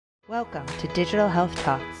Welcome to Digital Health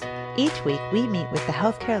Talks. Each week, we meet with the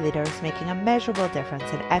healthcare leaders making a measurable difference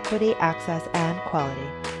in equity, access, and quality.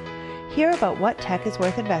 Hear about what tech is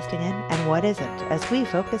worth investing in and what isn't as we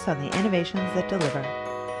focus on the innovations that deliver.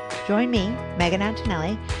 Join me, Megan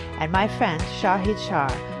Antonelli, and my friend Shahid Shah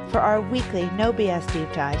for our weekly No BS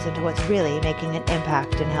deep dives into what's really making an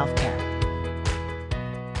impact in healthcare.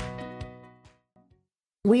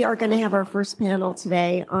 We are going to have our first panel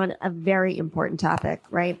today on a very important topic,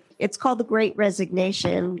 right? It's called the Great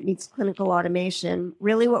Resignation meets clinical automation.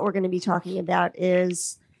 Really what we're going to be talking about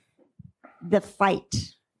is the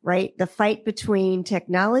fight, right? The fight between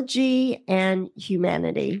technology and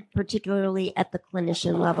humanity, particularly at the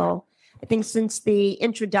clinician level. I think since the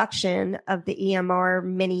introduction of the EMR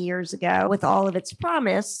many years ago, with all of its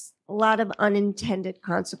promise, a lot of unintended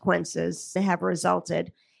consequences have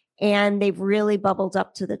resulted. And they've really bubbled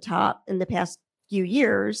up to the top in the past few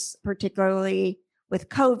years, particularly with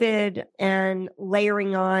COVID and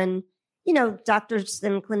layering on, doctors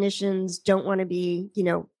and clinicians don't want to be,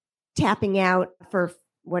 tapping out for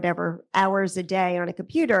whatever hours a day on a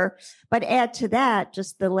computer. But add to that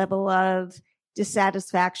just the level of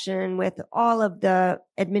dissatisfaction with all of the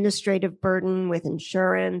administrative burden with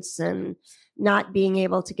insurance and not being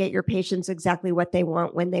able to get your patients exactly what they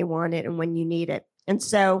want when they want it and when you need it. And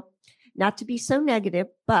so, not to be so negative,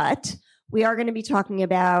 but we are going to be talking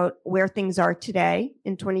about where things are today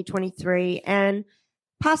in 2023 and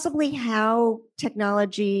possibly how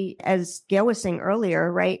technology, as Gail was saying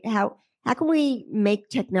earlier, right? How can we make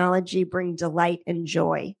technology bring delight and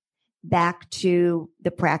joy back to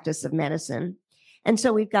the practice of medicine? And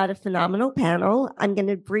so we've got a phenomenal panel. I'm going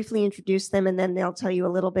to briefly introduce them and then they'll tell you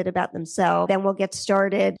a little bit about themselves. Then we'll get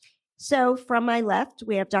started. So from my left,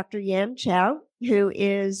 we have Dr. Yan Chow, who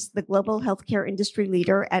is the global healthcare industry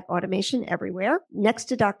leader at Automation Everywhere. Next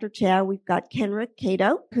to Dr. Chow, we've got Kenra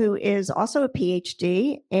Cato, who is also a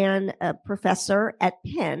PhD and a professor at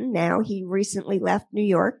Penn. Now, he recently left New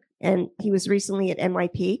York, and he was recently at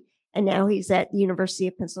NYP, and now he's at the University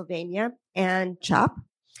of Pennsylvania and CHOP.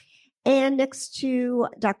 And next to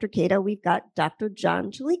Dr. Cato, we've got Dr. John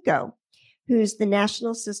Chalico, who's the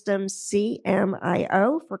National Systems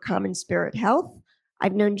CMIO for Common Spirit Health.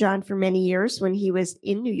 I've known John for many years when he was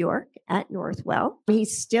in New York at Northwell.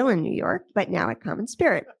 He's still in New York, but now at Common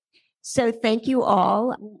Spirit. So thank you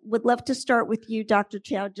all. Would love to start with you, Dr.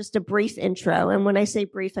 Chow, just a brief intro. And when I say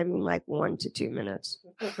brief, I mean like 1 to 2 minutes.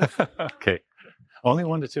 Okay. Only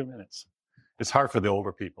 1 to 2 minutes. It's hard for the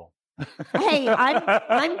older people. Hey,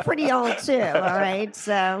 I'm pretty old too, all right?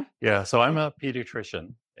 So I'm a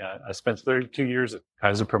pediatrician. I spent 32 years at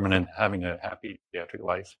Kaiser Permanente having a happy pediatric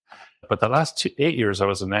life. But the last 8 years, I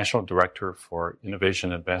was a national director for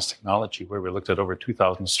Innovation and Advanced Technology, where we looked at over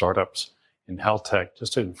 2,000 startups in health tech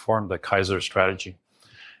just to inform the Kaiser strategy.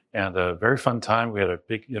 And a very fun time. We had a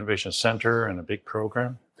big innovation center and a big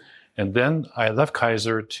program. And then I left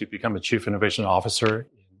Kaiser to become a chief innovation officer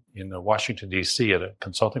in Washington, D.C. at a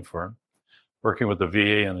consulting firm, working with the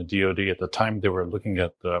VA and the DoD. At the time, they were looking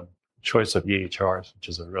at the choice of EHRs, which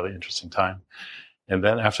is a really interesting time. And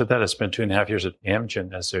then after that, I spent 2.5 years at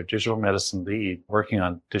Amgen as their digital medicine lead, working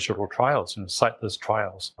on digital trials, sightless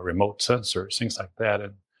trials, remote sensors, things like that.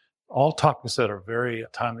 And all topics that are very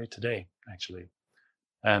timely today, actually.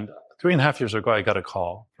 And 3.5 years ago, I got a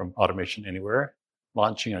call from Automation Anywhere,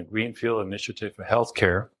 launching a greenfield initiative for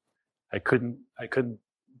healthcare. I couldn't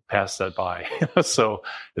pass that by. So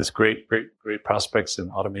there's great prospects in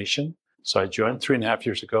automation. So I joined 3.5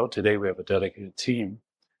 years ago. Today, we have a dedicated team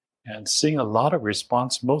and seeing a lot of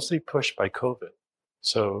response, mostly pushed by COVID.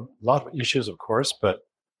 So a lot of issues, of course, but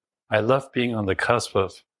I love being on the cusp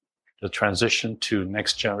of the transition to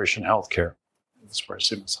next generation healthcare. That's where I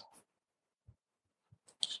see myself.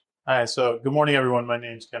 Hi, so good morning, everyone. My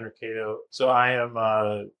name is Kenra Cato. So I am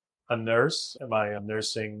a nurse. My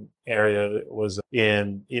nursing area was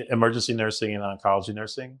in emergency nursing and oncology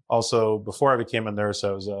nursing. Also, before I became a nurse,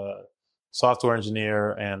 I was a software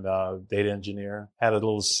engineer and data engineer. Had a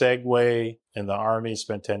little segue in the Army,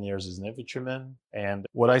 spent 10 years as an infantryman. And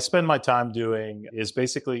what I spend my time doing is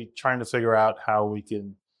basically trying to figure out how we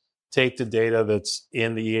can take the data that's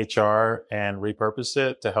in the EHR and repurpose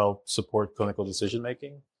it to help support clinical decision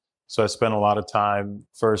making. So I spent a lot of time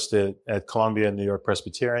first at Columbia, New York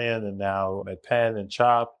Presbyterian, and now at Penn and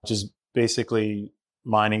CHOP, just basically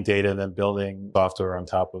mining data and then building software on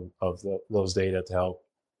top of those data to help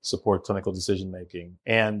support clinical decision making.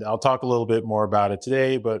 And I'll talk a little bit more about it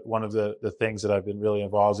today, but one of the things that I've been really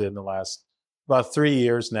involved in the last about 3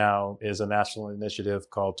 years now is a national initiative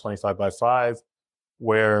called 25 by 5,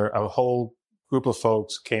 where a whole group of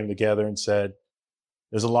folks came together and said,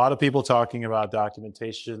 There's a lot of people talking about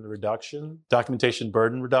documentation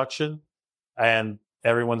burden reduction, and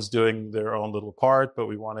everyone's doing their own little part, but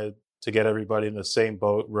we wanted to get everybody in the same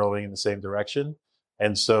boat, rowing in the same direction.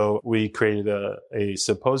 And so we created a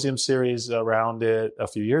symposium series around it a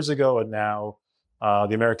few years ago, and now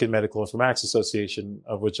the American Medical Informatics Association,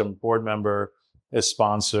 of which I'm a board member, has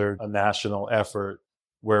sponsored a national effort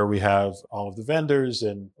where we have all of the vendors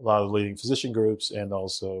and a lot of leading physician groups and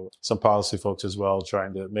also some policy folks as well,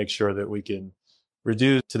 trying to make sure that we can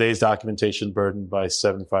reduce today's documentation burden by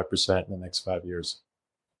 75% in the next 5 years.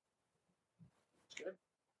 Good.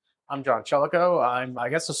 I'm John Chelico. I'm, I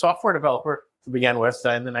guess, a software developer to begin with.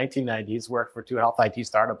 In the 1990s, worked for 2 health IT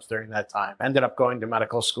startups during that time. Ended up going to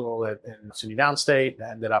medical school in SUNY Downstate.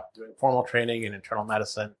 Ended up doing formal training in internal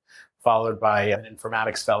medicine, followed by an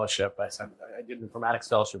informatics fellowship. I did an informatics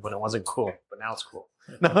fellowship when it wasn't cool, but now it's cool.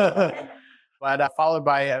 But followed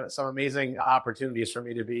by some amazing opportunities for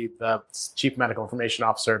me to be the Chief Medical Information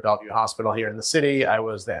Officer at Bellevue Hospital here in the city. I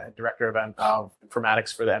was the Director of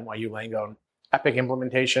Informatics for the NYU Langone Epic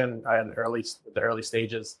implementation in the early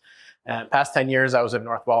stages. And past 10 years, I was at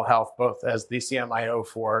Northwell Health, both as the CMIO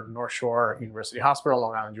for North Shore University Hospital,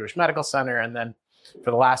 Long Island Jewish Medical Center, and then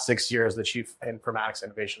for the last 6 years, the Chief Informatics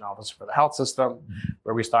Innovation Officer for the health system,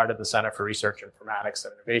 where we started the Center for Research Informatics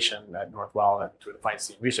and Innovation at Northwell and through the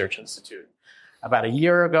Feinstein Research Institute. About a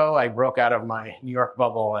year ago, I broke out of my New York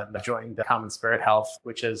bubble and joined Common Spirit Health,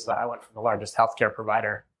 which is, I went from the largest healthcare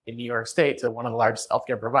provider in New York State to one of the largest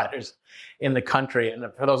healthcare providers in the country. And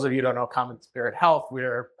for those of you who don't know Common Spirit Health,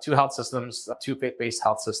 we're 2 health systems, 2 faith-based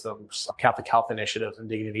health systems, Catholic Health Initiatives and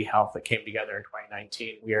Dignity Health that came together in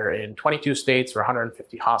 2019. We are in 22 states, we're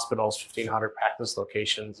 150 hospitals, 1,500 practice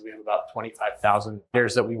locations. We have about 25,000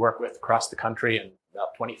 leaders that we work with across the country and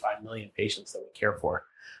about 25 million patients that we care for.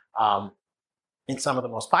 In some of the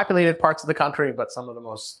most populated parts of the country, but some of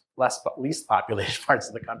the least populated parts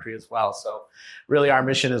of the country as well. So really our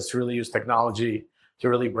mission is to really use technology to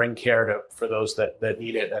really bring care for those that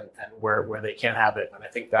need it and where they can't have it. And I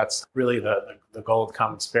think that's really the goal of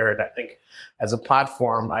Common Spirit. I think as a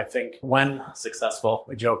platform, I think when successful,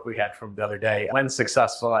 a joke we had from the other day, when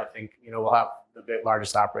successful, I think, we'll have the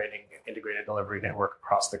largest operating integrated delivery network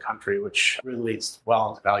across the country, which really leads well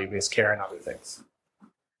into value-based care and other things.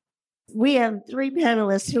 We have 3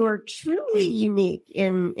 panelists who are truly unique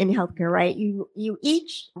in healthcare, right? You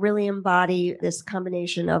each really embody this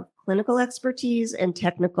combination of clinical expertise and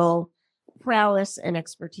technical prowess and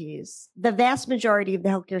expertise. The vast majority of the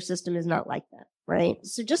healthcare system is not like that, right?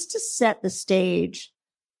 So just to set the stage,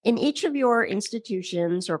 in each of your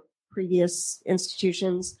institutions or previous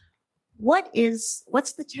institutions, what's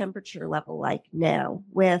the temperature level like now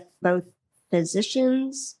with both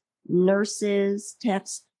physicians, nurses,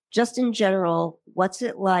 techs? Just in general, what's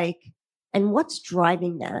it like and what's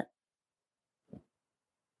driving that? Do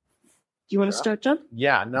you want to start, John?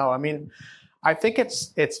 Yeah, no, I mean, I think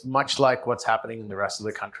it's much like what's happening in the rest of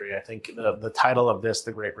the country. I think the title of this,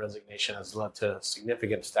 The Great Resignation, has led to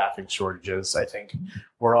significant staffing shortages. I think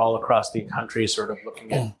we're all across the country sort of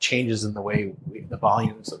looking at changes in the way the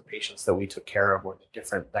volumes of patients that we took care of or the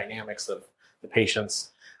different dynamics of the patients.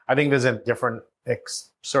 I think there's a different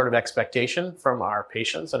sort of expectation from our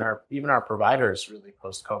patients and even our providers really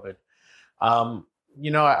post-COVID.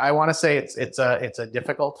 I want to say it's a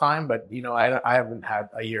difficult time, but I haven't had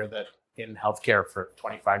a year that in healthcare for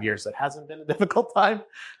 25 years that hasn't been a difficult time.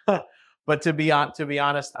 But to be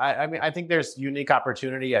honest, I mean, I think there's unique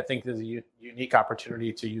opportunity. I think there's a unique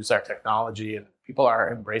opportunity to use our technology, and people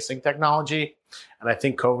are embracing technology. And I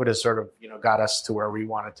think COVID has sort of got us to where we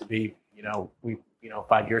want it to be.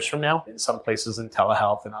 5 years from now, in some places in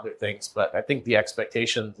telehealth and other things. But I think the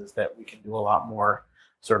expectations is that we can do a lot more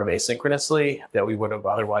sort of asynchronously that we would have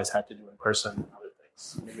otherwise had to do in person and other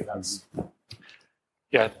things. Maybe that's...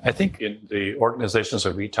 Yeah, I think in the organizations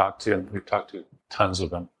that we talk to, and we've talked to tons of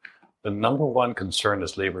them, the number one concern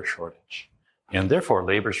is labor shortage. And therefore,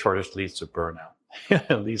 labor shortage leads to burnout.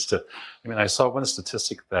 I saw one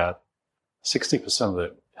statistic that 60% of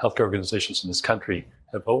the healthcare organizations in this country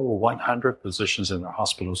have over 100 positions in their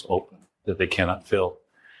hospitals open that they cannot fill.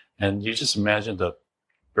 And you just imagine the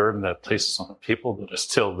burden that places on the people that are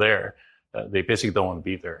still there. They basically don't want to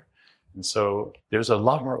be there. And so there's a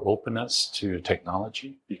lot more openness to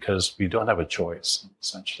technology because we don't have a choice,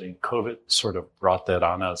 essentially. COVID sort of brought that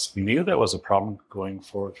on us. We knew that was a problem going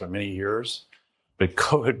forward for many years, but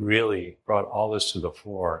COVID really brought all this to the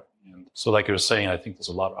fore. And so like I was saying, I think there's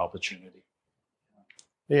a lot of opportunity.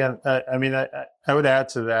 Yeah, I would add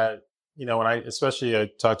to that, when I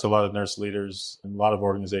talk to a lot of nurse leaders and a lot of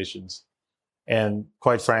organizations, and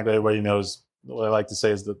quite frankly, everybody knows what I like to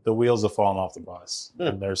say is that the wheels have fallen off the bus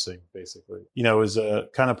in nursing, basically. You know, it was a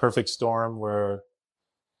kind of perfect storm where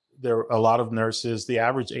there are a lot of nurses. The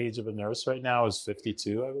average age of a nurse right now is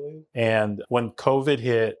 52, I believe. And when COVID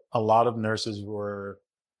hit, a lot of nurses were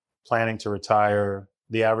planning to retire.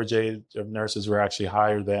 The average age of nurses were actually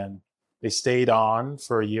higher than. They stayed on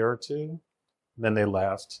for a year or two, and then they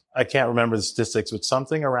left. I can't remember the statistics, but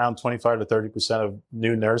something around 25 to 30% of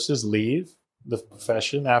new nurses leave the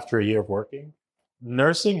profession after a year of working.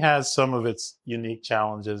 Nursing has some of its unique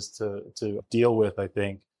challenges to deal with, I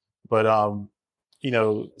think. But, you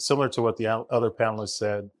know, similar to what the other panelists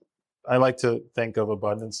said, I like to think of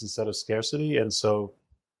abundance instead of scarcity. And so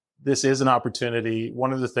this is an opportunity.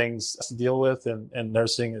 One of the things to deal with in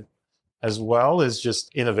nursing as well is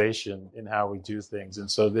just innovation in how we do things.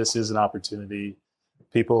 And so this is an opportunity.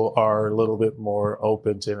 People are a little bit more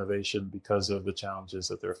open to innovation because of the challenges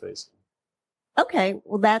that they're facing. Okay,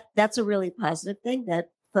 well, that's a really positive thing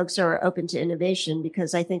that folks are open to innovation,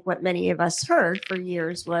 because I think what many of us heard for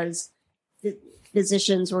years was that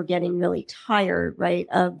physicians were getting really tired, right,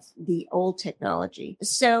 of the old technology.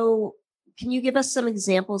 So can you give us some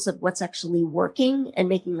examples of what's actually working and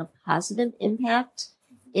making a positive impact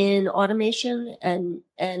in automation and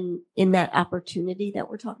in that opportunity that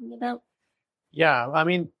we're talking about? Yeah, I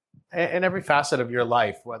mean, in every facet of your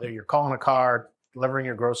life, whether you're calling a car, delivering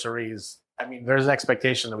your groceries, I mean, there's an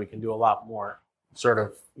expectation that we can do a lot more, sort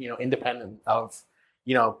of, you know, independent of,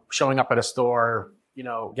 you know, showing up at a store, you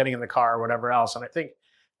know, getting in the car, or whatever else. And I think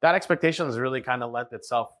that expectation has really kind of lent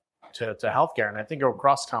itself to healthcare. And I think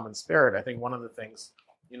across Common Spirit, I think one of the things,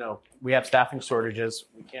 you know, we have staffing shortages.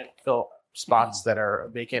 We can't fill spots that are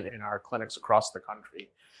vacant in our clinics across the country.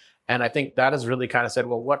 And I think that has really kind of said,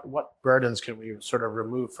 well, what burdens can we sort of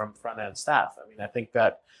remove from front end staff? I mean, I think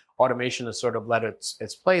that automation has sort of led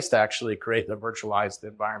its place to actually create a virtualized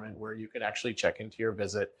environment where you can actually check into your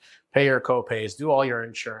visit, pay your co-pays, do all your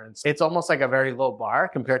insurance. It's almost like a very low bar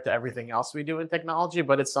compared to everything else we do in technology,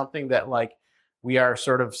 but it's something that like we are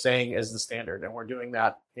sort of saying is the standard. And we're doing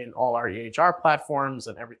that in all our EHR platforms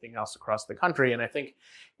and everything else across the country. And I think,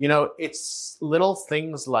 you know, it's little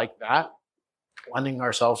things like that, lending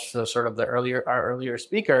ourselves to sort of our earlier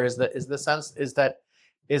speaker is that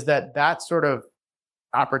sort of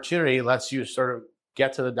opportunity lets you sort of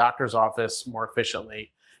get to the doctor's office more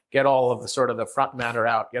efficiently, get all of the sort of the front matter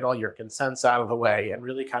out, get all your consents out of the way, and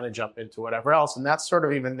really kind of jump into whatever else. And that's sort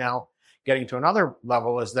of even now getting to another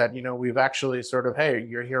level is that, you know, we've actually sort of, hey,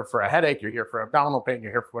 you're here for a headache, you're here for abdominal pain,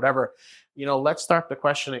 you're here for whatever, you know, let's start the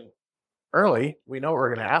questioning early. We know what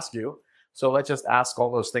we're going to ask you. So let's just ask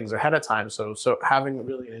all those things ahead of time. So having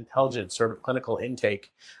really an intelligent sort of clinical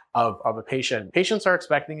intake of a patient. Patients are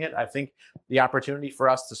expecting it. I think the opportunity for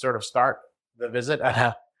us to sort of start the visit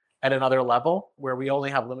at another level where we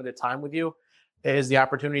only have limited time with you is the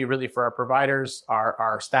opportunity really for our providers,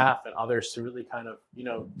 our staff, and others to really kind of, you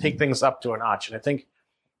know, take things up to a notch. And I think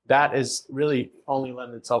that is really only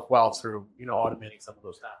lend itself well through, you know, automating some of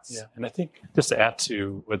those tasks. Yeah, and I think just to add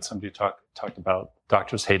to what somebody talked about,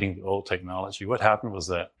 doctors hating the old technology, what happened was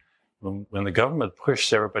that when the government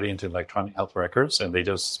pushed everybody into electronic health records and they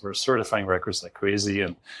just were certifying records like crazy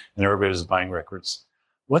and everybody was buying records,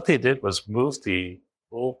 what they did was move the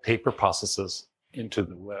old paper processes into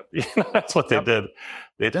the web. That's what they did.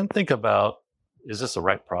 They didn't think about, is this the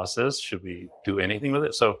right process? Should we do anything with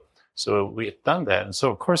it? So we had done that. And so,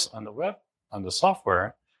 of course, on the web, on the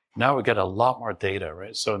software, now we get a lot more data,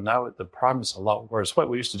 right? So now the problem is a lot worse. What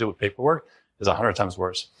we used to do with paperwork is 100 times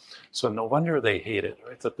worse. So no wonder they hate it,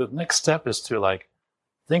 right? The next step is to like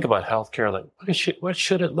think about healthcare, like what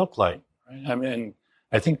should it look like, right? I mean,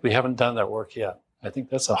 I think we haven't done that work yet. I think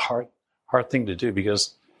that's a hard thing to do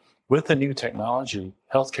because with the new technology,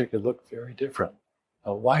 healthcare could look very different.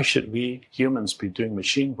 Why should we humans be doing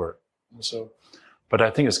machine work? But I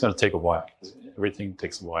think it's going to take a while. Everything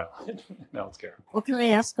takes a while in healthcare. Well, can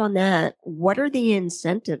I ask on that, what are the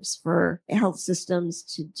incentives for health systems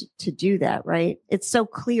to do that, right? It's so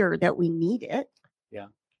clear that we need it. Yeah.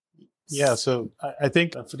 Yeah, so I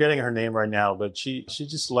think I'm forgetting her name right now, but she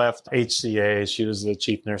just left HCA. She was the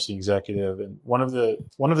chief nursing executive, and one of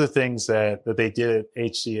the things that they did at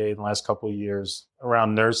HCA in the last couple of years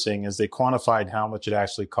around nursing is they quantified how much it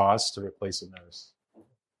actually costs to replace a nurse,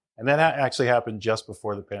 and that actually happened just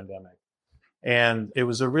before the pandemic, and it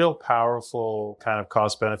was a real powerful kind of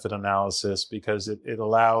cost benefit analysis because it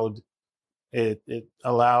allowed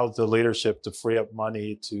the leadership to free up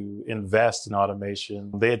money to invest in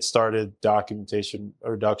automation. They had started documentation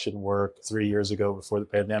reduction work 3 years ago before the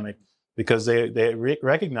pandemic because they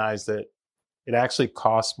recognized that it actually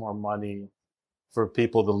costs more money for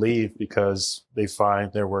people to leave because they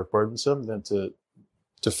find their work burdensome than to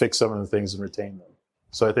fix some of the things and retain them.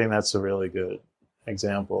 So I think that's a really good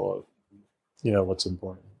example of, what's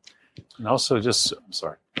important. And also I'm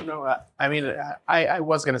sorry. No, I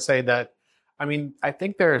was going to say that, I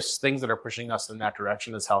think there's things that are pushing us in that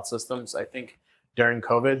direction as health systems. I think during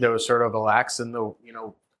COVID, there was sort of a lax in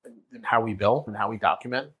in how we bill and how we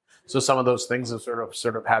document. So some of those things have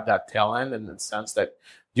sort of had that tail end in the sense that,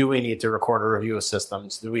 do we need to record a review of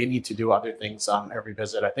systems? Do we need to do other things on every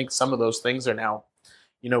visit? I think some of those things are now,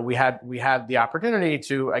 we had the opportunity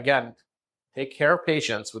to, again, take care of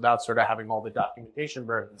patients without sort of having all the documentation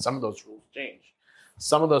burden. Some of those rules change.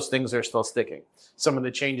 Some of those things are still sticking. Some of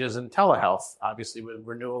the changes in telehealth, obviously with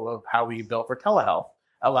renewal of how we bill for telehealth,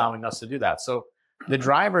 allowing us to do that. So the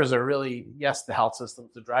drivers are really, yes, the health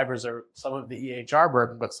systems. The drivers are some of the EHR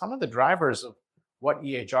burden, but some of the drivers of what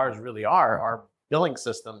EHRs really are billing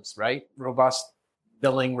systems, right? Robust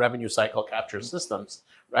billing revenue cycle capture systems,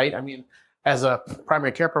 right? As a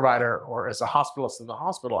primary care provider or as a hospitalist in the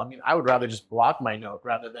hospital, I would rather just block my note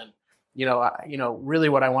rather than, really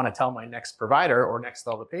what I want to tell my next provider or next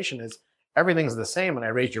tell the patient is everything's the same and I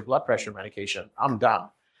raised your blood pressure medication. I'm done.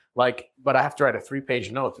 But I have to write a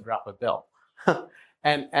 3-page note to drop a bill.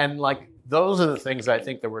 and those are the things I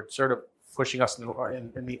think that were sort of pushing us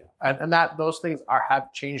those things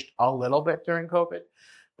have changed a little bit during COVID.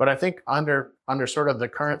 But I think under sort of the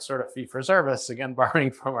current sort of fee for service, again,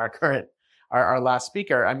 borrowing from our last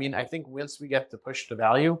speaker, I think once we get to push to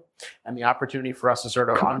value and the opportunity for us to sort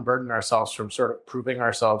of unburden ourselves from sort of proving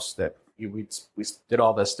ourselves that we did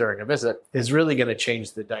all this during a visit is really going to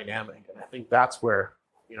change the dynamic. And I think that's where,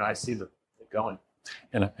 I see it going.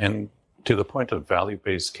 And to the point of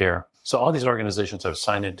value-based care, so all these organizations have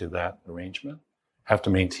signed into that arrangement, have to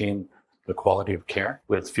maintain the quality of care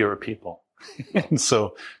with fewer people. And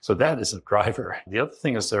so that is a driver. The other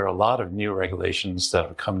thing is there are a lot of new regulations that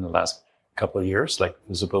have come in the last couple of years, like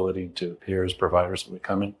visibility to peers, providers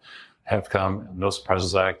that have come, No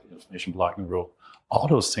Surprises Act, Information Blocking Rule. All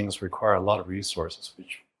those things require a lot of resources,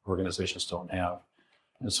 which organizations don't have.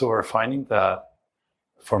 And so we're finding that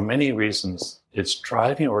for many reasons, it's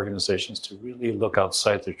driving organizations to really look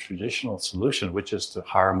outside the traditional solution, which is to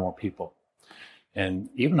hire more people. And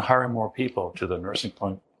even hiring more people, to the nursing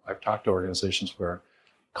point, I've talked to organizations where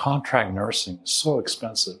contract nursing is so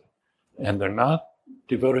expensive and they're not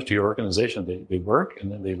devoted to your organization. They work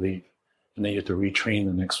and then they leave and then you have to retrain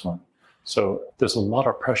the next one. So there's a lot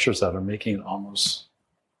of pressures that are making it almost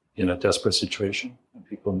in a desperate situation and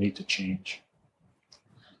people need to change.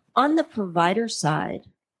 On the provider side,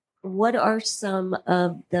 what are some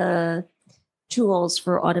of the tools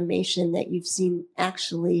for automation that you've seen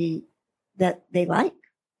actually that they like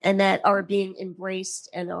and that are being embraced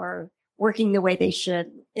and are working the way they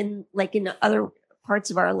should in other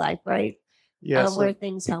parts of our life, right? Yeah, where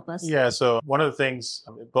things help us. Yeah, so one of the things,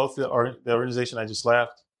 both the organization I just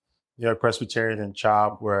left, New York Presbyterian and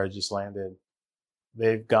CHOP, where I just landed,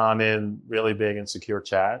 they've gone in really big in secure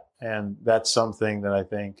chat. And that's something that I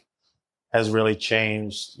think has really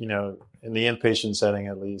changed, in the inpatient setting,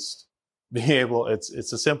 at least.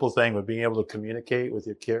 It's a simple thing, but being able to communicate with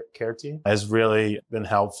your care team has really been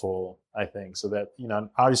helpful, I think. So that,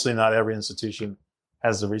 obviously not every institution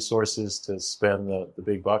has the resources to spend the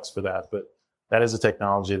big bucks for that, but that is a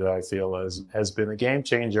technology that I feel has been a game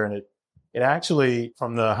changer. And it actually,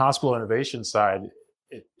 from the hospital innovation side,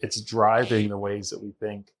 it's driving the ways that we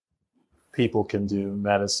think people can do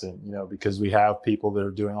medicine, because we have people that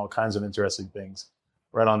are doing all kinds of interesting things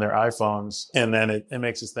right on their iPhones. And then it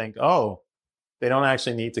makes us think, oh, they don't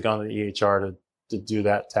actually need to go to the EHR to do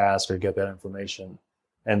that task or get that information.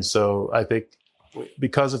 And so I think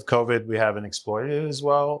because of COVID, we haven't exploited it as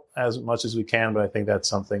well as much as we can, but I think that's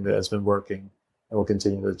something that has been working and will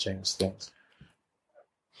continue to change things.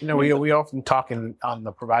 We often talk on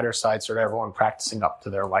the provider side, sort of everyone practicing up to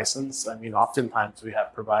their license. Oftentimes we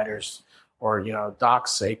have providers or,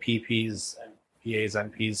 docs, APPs, and PAs,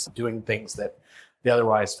 NPs doing things that they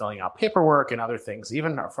otherwise filling out paperwork and other things,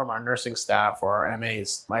 even from our nursing staff or our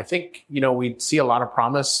MAs. I think, we see a lot of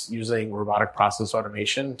promise using robotic process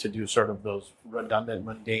automation to do sort of those redundant,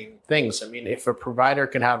 mundane things. If a provider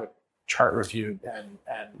can have a chart reviewed and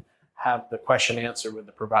have the question answered with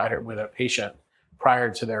the provider, with a patient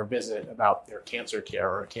prior to their visit about their cancer care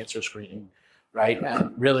or cancer screening, right?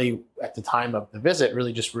 And really at the time of the visit,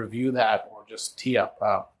 really just review that or just tee up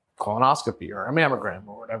a colonoscopy or a mammogram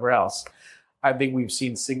or whatever else. I think we've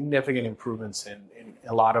seen significant improvements in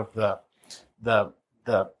a lot of the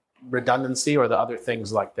redundancy or the other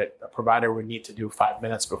things like that a provider would need to do 5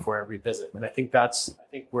 minutes before every visit. And I think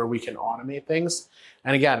where we can automate things.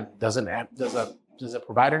 And again, does a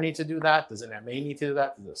provider need to do that? Does an MA need to do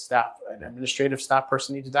that? Does an administrative staff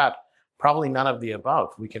person need to do that? Probably none of the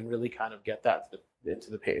above. We can really kind of get that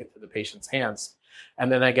into the patient's hands.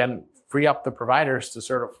 And then again, free up the providers to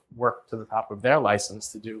sort of work to the top of their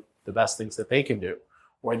license to do the best things that they can do,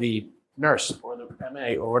 or the nurse or the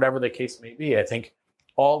MA or whatever the case may be. I think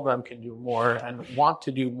all of them can do more and want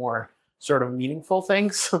to do more sort of meaningful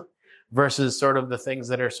things versus sort of the things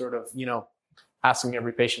that are sort of, asking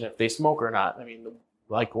every patient if they smoke or not. I mean,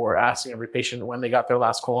 or asking every patient when they got their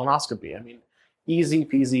last colonoscopy. I mean, easy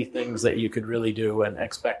peasy things that you could really do and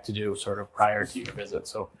expect to do sort of prior to your visit.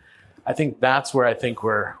 So I think that's where I think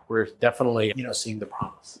we're definitely, seeing the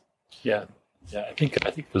promise. Yeah. I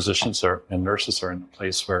think physicians and nurses are in a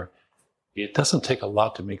place where it doesn't take a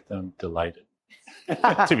lot to make them delighted,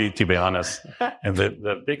 to be honest. And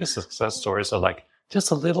the biggest success stories are like just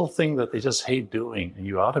a little thing that they just hate doing, and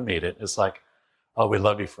you automate it. It's like, oh, we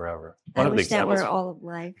love you forever. I wish that were all of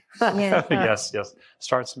life. Yeah. Yes.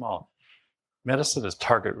 Start small. Medicine is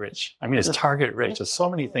target rich. I mean, it's target rich. There's so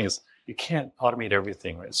many things. You can't automate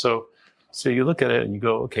everything, right? So you look at it and you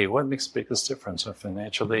go, okay, what makes the biggest difference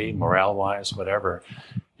financially, morale-wise, whatever?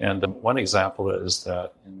 And one example is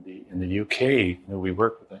that in the UK, we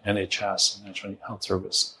work with the NHS, National Health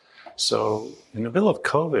Service. So in the middle of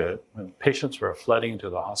COVID, when patients were flooding into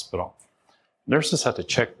the hospital, nurses had to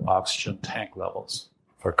check oxygen tank levels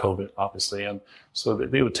for COVID, obviously. And so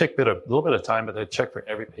they would take a little bit of time, but they'd check for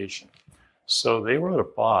every patient. So they wrote a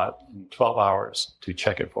bot in 12 hours to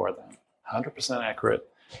check it for them. 100% accurate.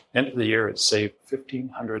 End of the year, it saved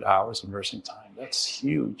 1,500 hours of nursing time. That's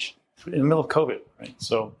huge in the middle of COVID, right?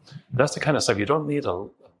 So that's the kind of stuff. You don't need a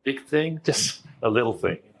big thing, just a little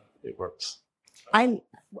thing. It works.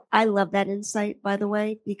 I love that insight, by the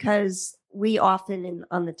way, because we often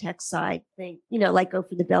on the tech side think, go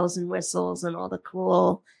for the bells and whistles and all the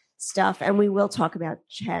cool stuff. And we will talk about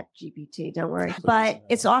Chat GPT, don't worry. But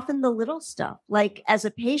it's often the little stuff. Like as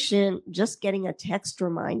a patient, just getting a text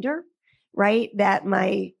reminder, right? That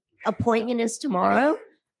my appointment is tomorrow.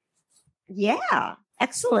 Yeah.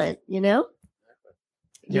 Excellent. You're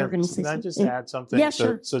going to say can I something? just add something? Yeah,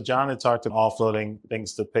 sure. So John had talked about offloading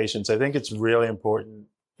things to patients. I think it's really important,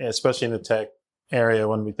 especially in the tech area,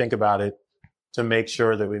 when we think about it, to make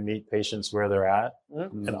sure that we meet patients where they're at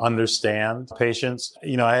and understand patients. I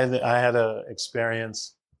had a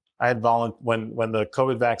experience. When the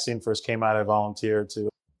COVID vaccine first came out, I volunteered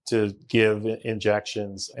to give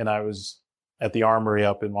injections, and I was at the Armory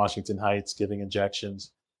up in Washington Heights giving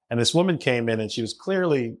injections. And this woman came in, and she was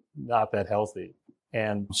clearly not that healthy,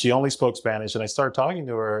 and she only spoke Spanish. And I started talking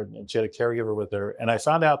to her, and she had a caregiver with her, and I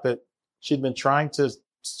found out that she'd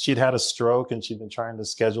had a stroke, and she'd been trying to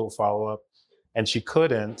schedule follow-up. And she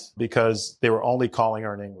couldn't because they were only calling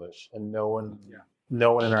her in English, and no one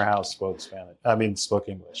in her house spoke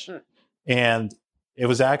English. And it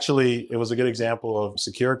was a good example of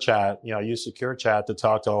secure chat. I used secure chat to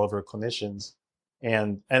talk to all of her clinicians.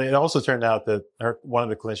 And it also turned out that one of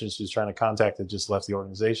the clinicians she was trying to contact had just left the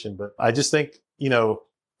organization. But I just think,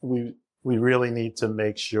 we really need to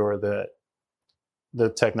make sure that the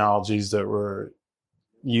technologies that we're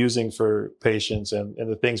using for patients and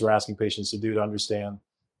the things we're asking patients to do to understand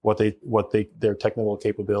what their technical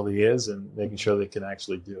capability is, and making sure they can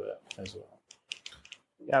actually do it as well.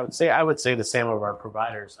 Yeah, I would say the same of our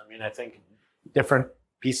providers. I mean, I think different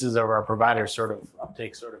pieces of our providers sort of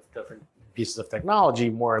uptake sort of different pieces of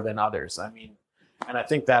technology more than others. I mean, and I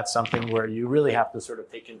think that's something where you really have to sort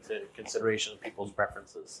of take into consideration people's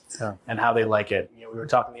preferences and how they like it. We were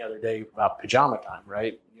talking the other day about pajama time,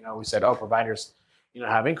 right? We said, providers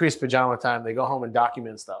have increased pajama time. They go home and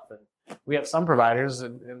document stuff. And we have some providers,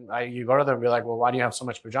 and you go to them and be like, well, why do you have so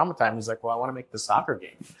much pajama time? He's like, well, I want to make the soccer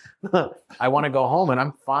game. I want to go home, and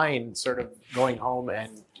I'm fine sort of going home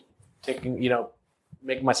and taking,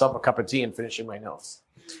 making myself a cup of tea and finishing my notes.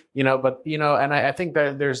 And I think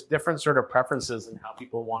that there's different sort of preferences in how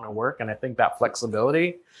people want to work. And I think that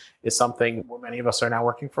flexibility is something where many of us are now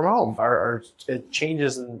working from home, or it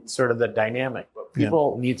changes in sort of the dynamic, but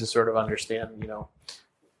people need to sort of understand,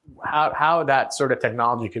 how that sort of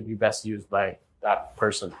technology could be best used by that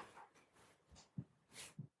person.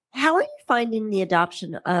 How are you finding the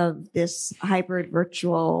adoption of this hybrid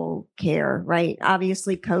virtual care, right?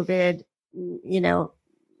 Obviously COVID,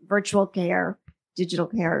 virtual care, digital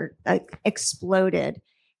care exploded.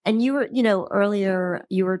 And you were, earlier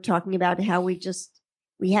you were talking about how we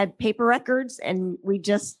had paper records and we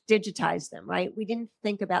just digitized them, right? We didn't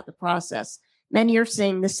think about the process. Many are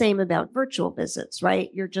saying the same about virtual visits, right?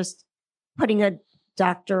 You're just putting a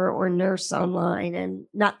doctor or nurse online and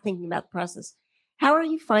not thinking about the process. How are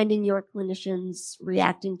you finding your clinicians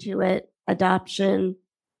reacting to it? Adoption?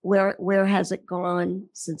 Where has it gone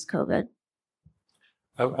since COVID?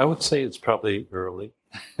 I would say it's probably early.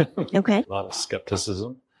 Okay. A lot of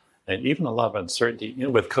skepticism and even a lot of uncertainty.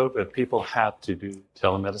 With COVID, people had to do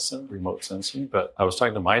telemedicine, remote sensing. But I was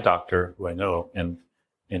talking to my doctor, who I know, and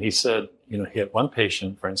he said, he had one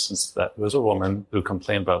patient, for instance, that was a woman who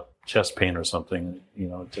complained about chest pain or something,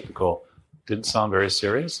 typical, didn't sound very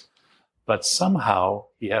serious. But somehow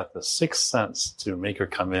he had the sixth sense to make her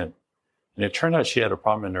come in. And it turned out she had a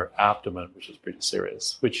problem in her abdomen, which is pretty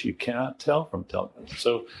serious, which you cannot tell from telemedicine.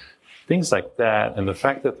 So things like that, and the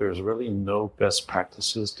fact that there's really no best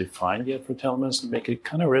practices defined yet for telemedicine make it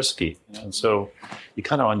kind of risky. And so you're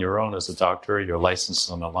kind of on your own as a doctor, your license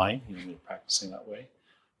is on the line, you're practicing that way.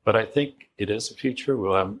 But I think it is the future.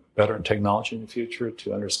 We'll have better technology in the future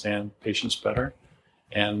to understand patients better.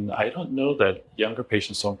 And I don't know that younger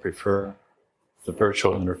patients don't prefer the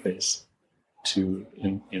virtual interface to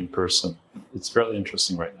in person. It's really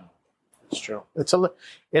interesting right now. It's true. It's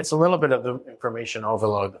a little bit of the information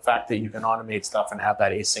overload. The fact that you can automate stuff and have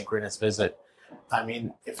that asynchronous visit. I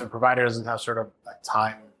mean, if a provider doesn't have sort of a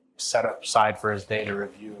time set aside for his day to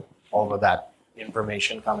review all of that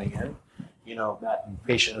information coming in, that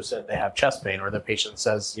patient who said they have chest pain, or the patient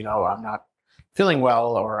says, I'm not feeling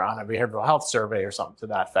well, or on a behavioral health survey or something to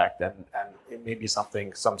that effect, and it may be some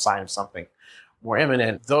sign of something more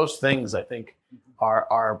imminent. Those things, I think,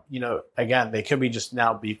 are again, they can be just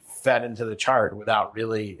now be fed into the chart without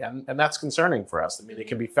really, and that's concerning for us. I mean, they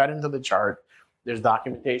can be fed into the chart. There's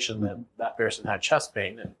documentation that person had chest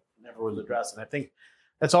pain and never was addressed. And I think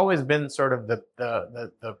that's always been sort of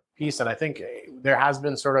the piece. And I think there has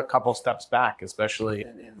been sort of a couple steps back, especially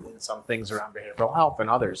in some things around behavioral health and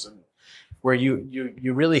others, and where you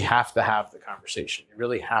really have to have the conversation. You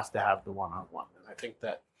really have to have the one-on-one. And I think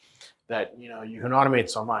that you can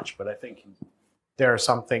automate so much, but I think there are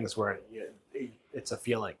some things where it's a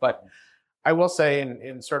feeling. But I will say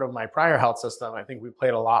in sort of my prior health system, I think we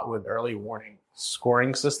played a lot with early warning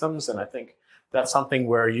scoring systems. And I think that's something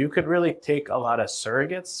where you could really take a lot of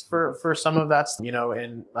surrogates for some of that.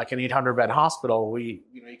 In like an 800-bed hospital, you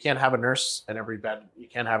can't have a nurse in every bed. You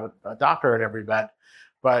can't have a doctor in every bed.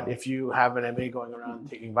 But if you have an MA going around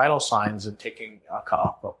taking vital signs and taking a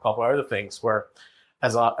couple of other things where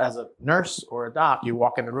as a nurse or a doc, you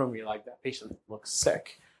walk in the room, you're like, that patient looks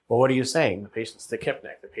sick. Well, what are you saying? The patient's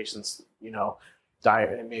tachypnic. The patient's,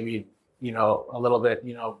 maybe, a little bit,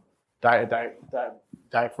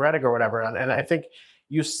 diaphoretic or whatever. And I think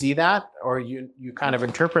you see that, or you kind of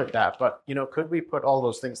interpret that. But, could we put all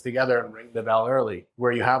those things together and ring the bell early,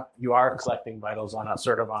 where you are collecting vitals on a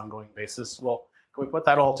sort of ongoing basis? Well, can we put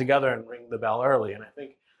that all together and ring the bell early? And I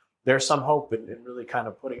think there's some hope in really kind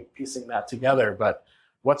of piecing that together. But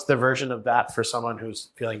what's the version of that for someone who's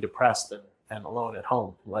feeling depressed and alone at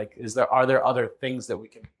home? Like, are there other things that we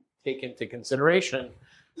can take into consideration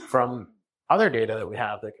from other data that we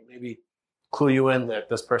have that can maybe clue you in that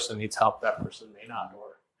this person needs help, that person may not?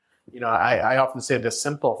 Or, I often say the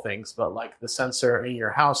simple things, but like the sensor in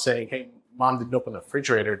your house saying, hey, mom didn't open the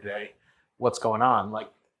refrigerator today. What's going on? Like,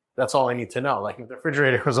 that's all I need to know. Like, if the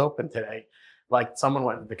refrigerator was open today, like someone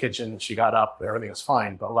went in the kitchen, she got up, everything was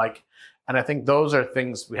fine. But and I think those are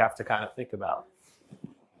things we have to kind of think about.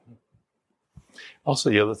 Also,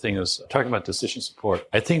 the other thing is talking about decision support.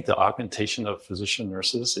 I think the augmentation of physician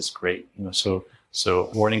nurses is great.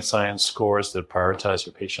 So warning signs, scores that prioritize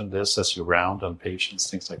your patient list as you round on patients,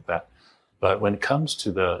 things like that. But when it comes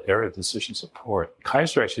to the area of decision support,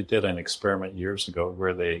 Kaiser actually did an experiment years ago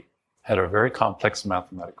where they had a very complex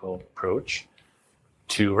mathematical approach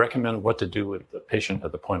to recommend what to do with the patient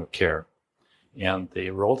at the point of care. And they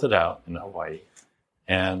rolled it out in Hawaii.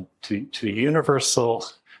 And to universal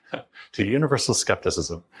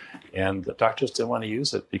skepticism. And the doctors didn't want to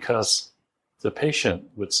use it because the patient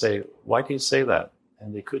would say, why do you say that?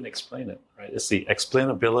 And they couldn't explain it, right? It's the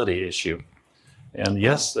explainability issue. And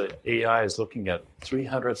yes, the AI is looking at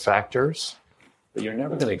 300 factors, but you're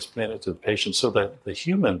never going to explain it to the patient. So that the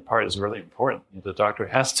human part is really important. The doctor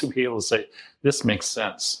has to be able to say, this makes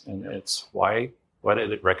sense. And it's why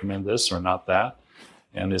did it recommend this or not that?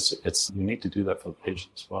 And it's you need to do that for the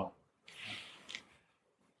patient as well.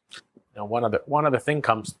 Now, one other thing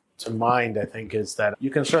comes to mind, I think, is that you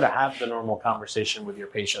can sort of have the normal conversation with your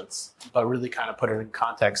patients, but really kind of put it in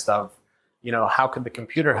context of, how could the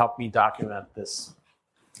computer help me document this?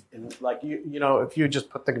 And like, if you just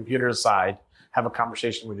put the computer aside, have a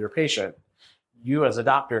conversation with your patient, you as a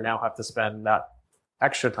doctor now have to spend that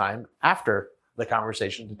extra time after the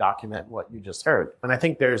conversation to document what you just heard. And I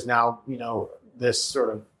think there's now, this sort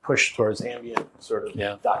of push towards ambient sort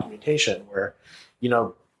of documentation where,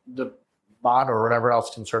 the bot or whatever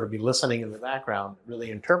else can sort of be listening in the background, really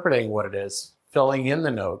interpreting what it is, filling in the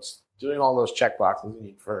notes, doing all those check boxes you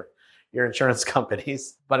need for your insurance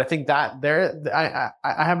companies. But I think that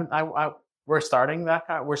we're starting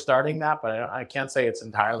that, but I can't say it's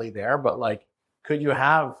entirely there. But like, could you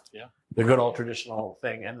have the good old traditional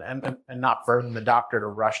thing and not burden the doctor to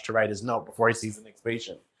rush to write his note before he sees the next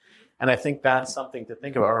patient? And I think that's something to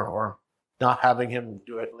think about, or not having him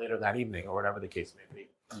do it later that evening or whatever the case may be.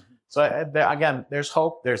 Mm-hmm. So again, there's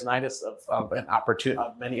hope. There's nidus of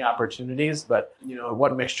many opportunities, but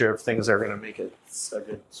what mixture of things are going to make it a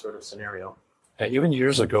good sort of scenario? Even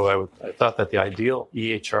years ago, I thought that the ideal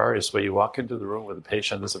EHR is where you walk into the room with a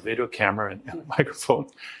patient, there's a video camera and a microphone,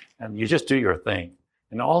 and you just do your thing.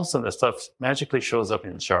 And all of a sudden, the stuff magically shows up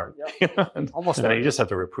in the chart. Yep. and you just have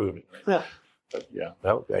to reprove it. Right? Yeah. But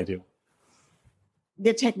that would be ideal.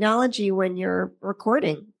 The technology, when you're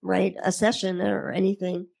recording, right, a session or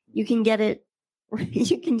anything, you can get it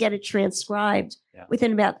transcribed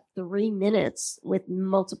within about 3 minutes with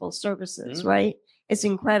multiple services, right? It's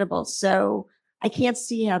incredible. So I can't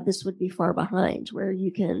see how this would be far behind where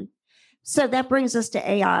you can. So that brings us to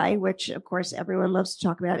AI, which of course everyone loves to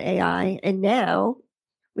talk about AI. And now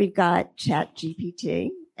we've got ChatGPT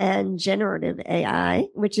and generative AI,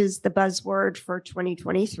 which is the buzzword for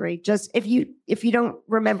 2023. Just if you don't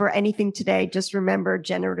remember anything today, just remember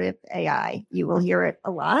generative AI. You will hear it a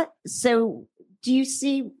lot. So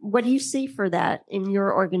what do you see for that in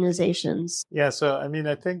your organizations? Yeah. So,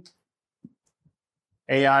 I think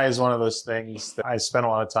AI is one of those things that I spend a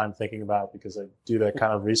lot of time thinking about because I do that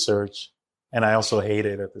kind of research, and I also hate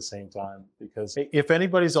it at the same time, because if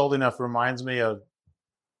anybody's old enough, it reminds me of,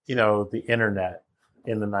 the internet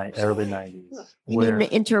in the early 90s. You mean the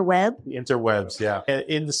interweb? The interwebs, yeah.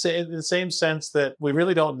 In the same sense that we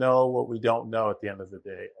really don't know what we don't know at the end of the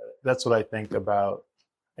day. That's what I think about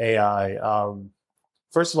AI.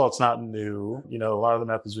 First of all, it's not new. A lot of the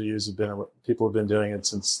methods we use people have been doing it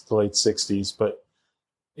since the late 60s, but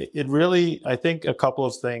it really, I think a couple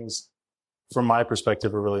of things from my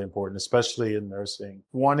perspective are really important, especially in nursing.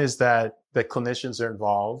 One is that clinicians are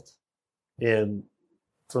involved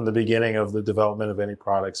from the beginning of the development of any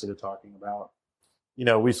products that we're talking about.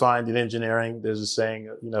 We find in engineering, there's a saying,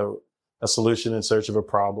 a solution in search of a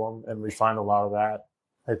problem. And we find a lot of that,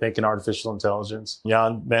 I think, in artificial intelligence.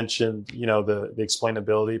 Jan mentioned, the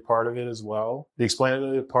explainability part of it as well. The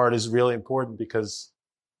explainability part is really important because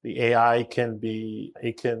the AI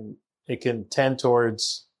it can tend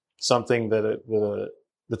towards something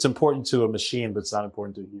that's important to a machine, but it's not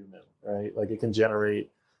important to a human, right? Like it can generate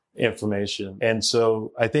information. And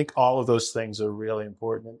so I think all of those things are really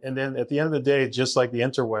important. And then at the end of the day, just like the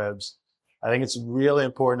interwebs, I think it's really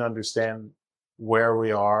important to understand where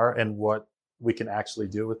we are and what we can actually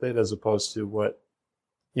do with it, as opposed to what,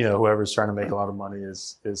 whoever's trying to make a lot of money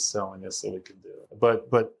is selling us that we can do.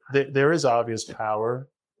 But there is obvious power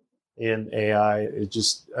in AI.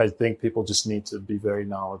 I think people just need to be very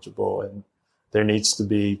knowledgeable, and there needs to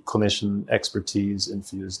be clinician expertise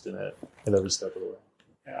infused in it at every step of the way.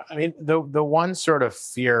 Yeah, the one sort of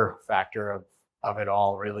fear factor of it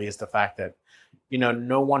all really is the fact that,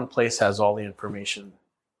 no one place has all the information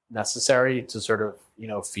necessary to sort of,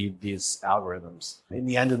 feed these algorithms. In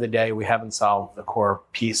the end of the day, we haven't solved the core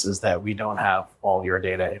pieces that we don't have all your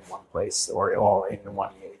data in one place or all in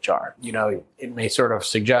one EHR. It may sort of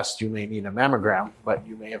suggest you may need a mammogram, but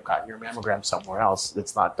you may have gotten your mammogram somewhere else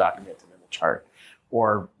that's not documented in the chart,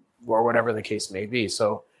 or whatever the case may be.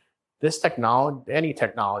 So this technology, any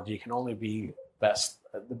technology, can only be best.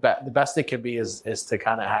 The best it can be is to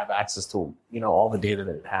kind of have access to all the data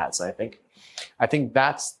that it has. I think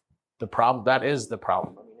that's the problem. That is the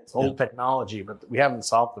problem. It's old technology, but we haven't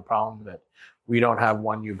solved the problem that we don't have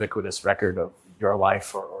one ubiquitous record of your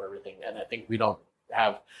life or everything. And I think we don't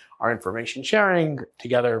have our information sharing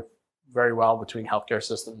together very well between healthcare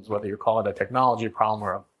systems, whether you call it a technology problem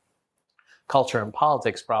or a culture and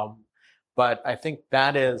politics problem. But I think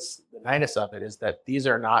that is the nidus of it, is that these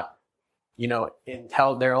are not,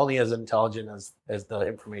 they're only as intelligent as the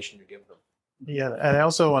information you give them. Yeah, and I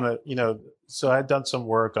also want to, so I've done some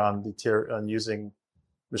work on using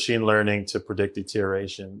machine learning to predict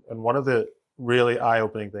deterioration. And one of the really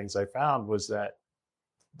eye-opening things I found was that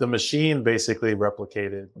the machine basically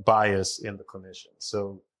replicated bias in the clinician.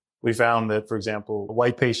 So we found that, for example,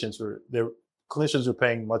 clinicians were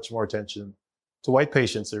paying much more attention to white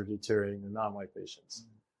patients that are deteriorating than non-white patients.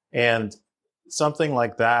 And something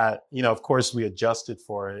like that, of course we adjusted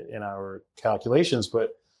for it in our calculations,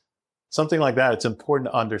 but something like that, it's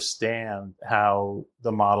important to understand how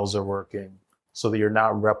the models are working so that you're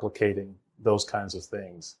not replicating those kinds of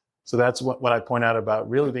things. So that's what I point out about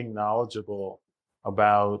really being knowledgeable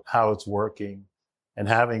about how it's working and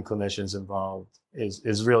having clinicians involved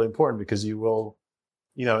is really important, because you will,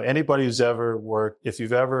 anybody who's ever worked, if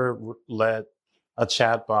you've ever let a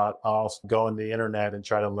chatbot off, go on the internet and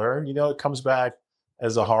try to learn, it comes back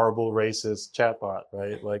as a horrible racist chatbot,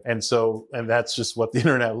 right? And that's just what the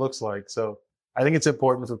internet looks like. So I think it's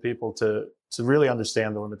important for people to really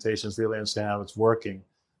understand the limitations, really understand how it's working,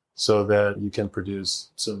 so that you can produce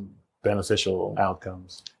some beneficial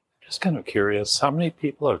outcomes. Just kind of curious, how many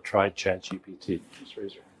people have tried ChatGPT? Just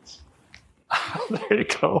raise your hands. There you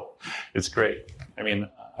go. It's great. I mean,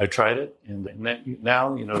 I tried it, and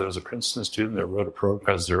now, there was a Princeton student that wrote a program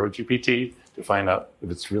called Zero GPT to find out if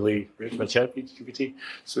it's really written by ChatGPT.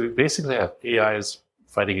 So we basically have AIs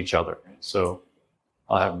fighting each other. Right? So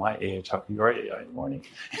I'll have my AI talk to your AI in the morning.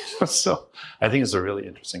 So I think it's a really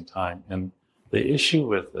interesting time. And the issue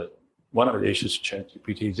with it, one of the issues with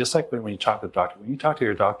ChatGPT, just like when you talk to the doctor, when you talk to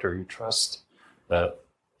your doctor, you trust that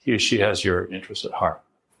he or she has your interest at heart.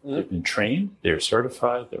 Mm-hmm. They've been trained, they're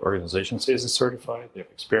certified, the organization says it's certified, they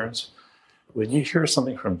have experience. When you hear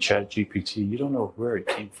something from ChatGPT, you don't know where it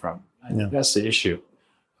came from. I think that's the issue.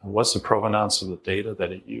 What's the provenance of the data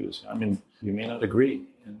that it used? I mean, you may not agree.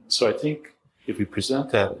 And so I think if we present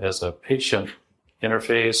that as a patient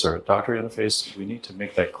interface or a doctor interface, we need to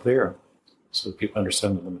make that clear so that people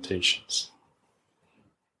understand the limitations.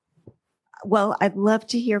 Well, I'd love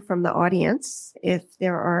to hear from the audience if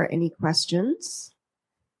there are any questions.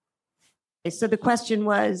 So the question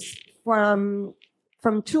was from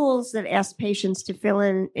tools that ask patients to fill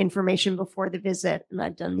in information before the visit, and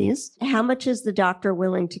I've done these, how much is the doctor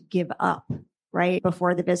willing to give up, right,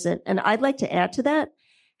 before the visit? And I'd like to add to that,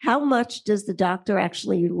 how much does the doctor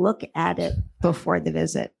actually look at it before the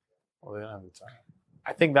visit? Well, they don't have the time.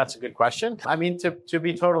 I think that's a good question. I mean, to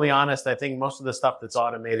be totally honest, I think most of the stuff that's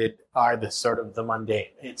automated are the sort of the mundane.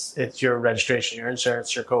 It's your registration, your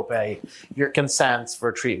insurance, your copay, your consents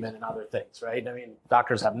for treatment and other things, right? I mean,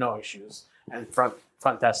 doctors have no issues, and front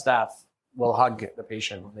desk staff will hug the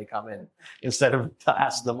patient when they come in instead of to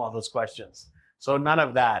ask them all those questions. So none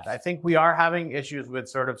of that. I think we are having issues with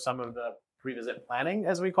sort of some of the pre-visit planning,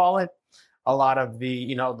 as we call it. A lot of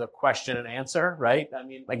the, the question and answer, right? I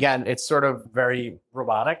mean, again, it's sort of very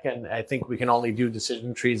robotic, and I think we can only do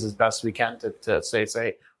decision trees as best we can to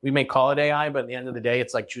say, we may call it AI, but at the end of the day,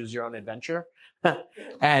 it's like choose your own adventure.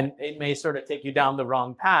 And it may sort of take you down the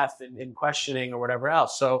wrong path in questioning or whatever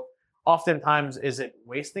else. So oftentimes, is it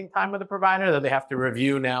wasting time with the provider that they have to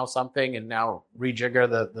review now something and now rejigger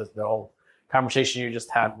the whole conversation you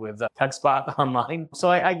just had with TechSpot online? So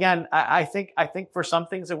I think for some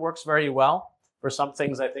things it works very well. For some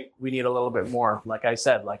things, I think we need a little bit more. Like I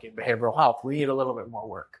said, like in behavioral health, we need a little bit more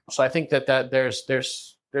work. So I think that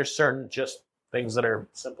there's certain just things that are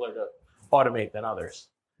simpler to automate than others.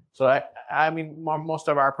 So I mean, most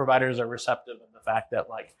of our providers are receptive in the fact that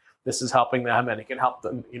like this is helping them and it can help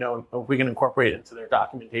them. If we can incorporate it into their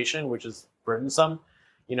documentation, which is burdensome,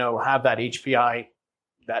 have that HPI.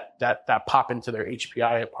 That pop into their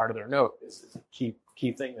HPI part of their note is a key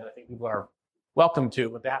thing that I think people are welcome to,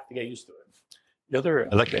 but they have to get used to it.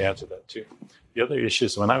 I'd like to add to that too. The other issue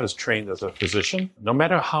is when I was trained as a physician, no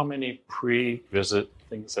matter how many pre-visit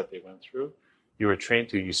things that they went through, you were trained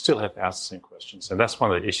to, you still have to ask the same questions. And that's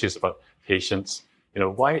one of the issues about patients.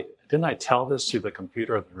 Why didn't I tell this to the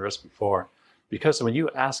computer or the nurse before? Because when you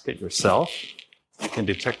ask it yourself, you can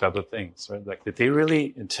detect other things, right? Like, did they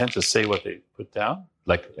really intend to say what they put down?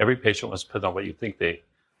 Like every patient must put on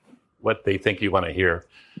what they think you want to hear.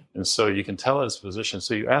 And so you can tell as a physician.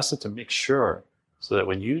 So you ask it to make sure so that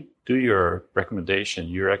when you do your recommendation,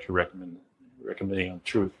 you're actually recommending on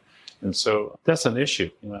truth. And so that's an issue.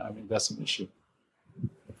 That's an issue.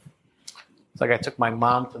 It's like I took my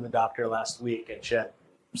mom to the doctor last week, and she had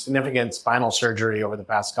significant spinal surgery over the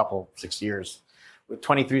past 6 years with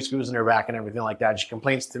 23 screws in her back and everything like that. She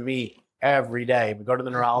complains to me every day. We go to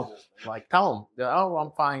the neurologist. I'm like, tell him, oh,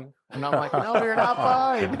 I'm fine. And I'm like, no, you're not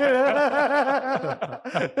fine.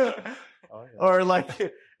 Oh, yeah. Or like,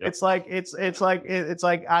 it's like I'm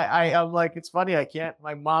like, it's funny.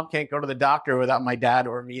 My mom can't go to the doctor without my dad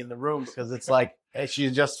or me in the room, because it's like,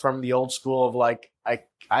 she's just from the old school of like,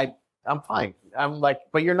 I'm fine. I'm like,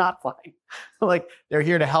 but you're not fine. Like, they're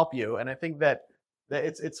here to help you. And I think that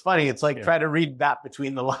it's funny. It's like, try to read that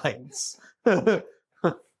between the lines.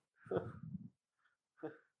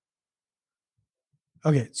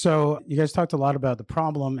 Okay, so you guys talked a lot about the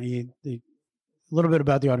problem and a little bit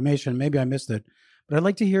about the automation. Maybe I missed it, But I'd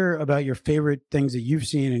like to hear about your favorite things that you've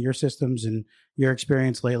seen in your systems and your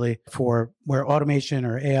experience lately for where automation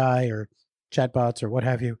or AI or chatbots or what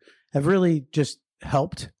have you have really just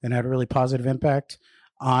helped and had a really positive impact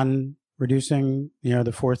on reducing,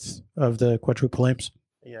 the fourth of the quadruple aims.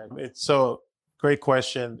 Yeah, it's so great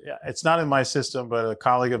question. It's not in my system, but a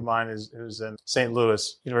colleague of mine who's in St.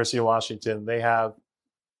 Louis, University of Washington. They have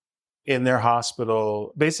in their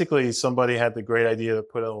hospital, basically somebody had the great idea to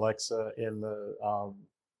put an Alexa in the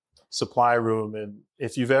supply room. And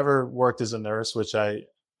if you've ever worked as a nurse, which I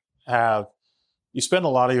have, you spend a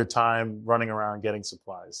lot of your time running around getting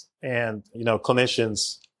supplies. And,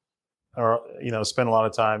 clinicians are, spend a lot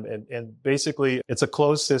of time. And basically it's a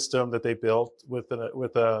closed system that they built with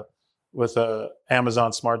a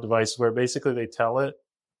Amazon smart device where basically they tell it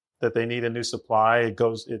that they need a new supply.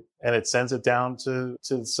 It sends it down to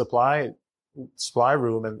the supply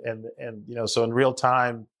room. And so in real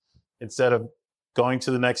time, instead of going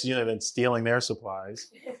to the next unit and stealing their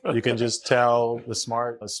supplies, you can just tell the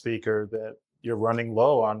smart speaker that you're running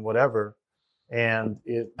low on whatever. And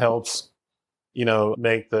it helps,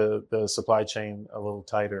 make the supply chain a little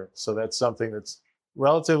tighter. So that's something that's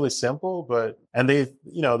relatively simple, and they've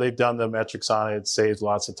done the metrics on it. It saves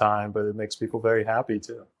lots of time, but it makes people very happy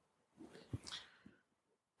too.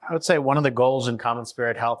 I would say one of the goals in Common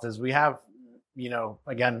Spirit Health is we have,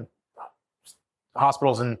 again,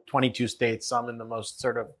 hospitals in 22 states, some in the most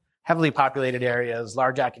sort of heavily populated areas,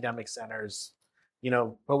 large academic centers,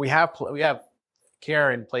 but we have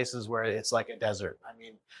care in places where it's like a desert. I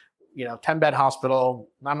mean, 10-bed hospital,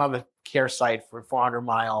 not another care site for 400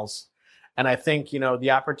 miles. And I think,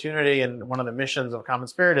 the opportunity and one of the missions of Common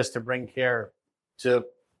Spirit is to bring care to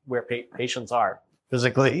where patients are.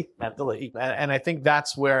 Physically, mentally, and I think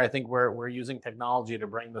that's where I think we're using technology to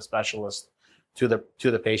bring the specialist to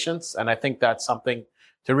the patients, and I think that's something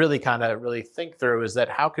to really kind of really think through, is that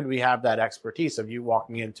how could we have that expertise of you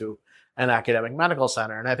walking into an academic medical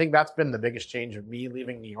center? And I think that's been the biggest change of me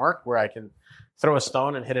leaving New York, where I can throw a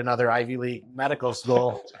stone and hit another Ivy League medical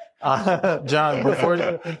school. John,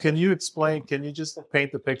 can you just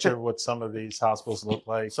paint the picture of what some of these hospitals look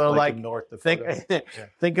like? So like in North Dakota.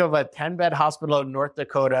 Think of a 10-bed hospital in North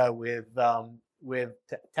Dakota with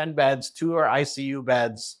 10 beds, 2 are ICU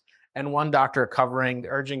beds, and 1 doctor covering the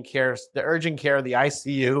urgent care, the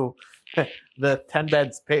ICU, the 10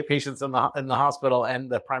 beds patients in the hospital, and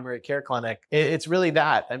the primary care clinic. It's really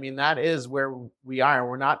that. I mean, that is where we are, and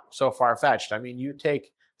we're not so far-fetched. I mean, you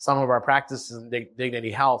take some of our practices in Dignity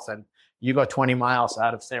Health, and you go 20 miles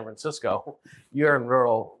out of San Francisco, you're in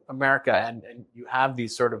rural America, and you have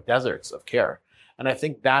these sort of deserts of care. And I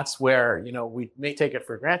think that's where, we may take it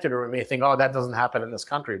for granted, or we may think, oh, that doesn't happen in this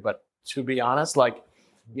country. But to be honest,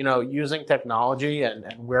 using technology and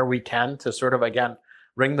where we can to sort of, again,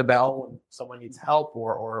 ring the bell when someone needs help,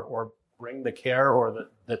 or bring the care or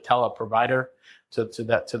the teleprovider to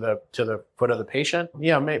the foot of the patient,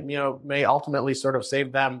 may ultimately sort of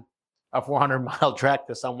save them a 400-mile trek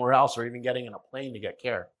to somewhere else, or even getting in a plane to get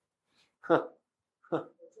care. But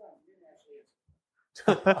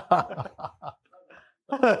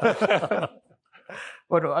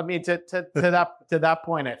I mean, to that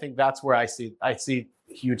point, I think that's where I see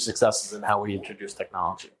huge successes in how we introduce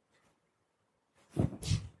technology.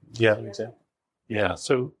 Yeah, exactly. Yeah.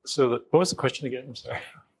 So what was the question again? I'm sorry.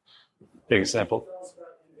 Big example.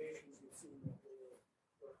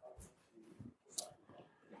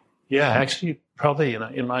 Yeah, actually, probably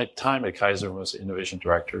in my time at Kaiser was innovation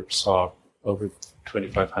director, saw over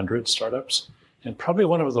 2,500 startups, and probably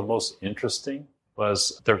one of the most interesting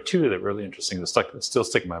was, there are 2 that were really interesting that still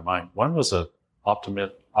stick in my mind. One was a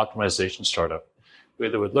optimization startup where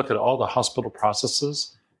they would look at all the hospital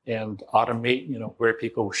processes and automate, where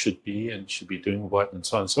people should be doing what, and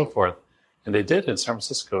so on and so forth. And they did in San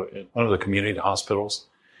Francisco, in one of the community hospitals.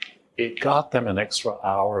 It got them an extra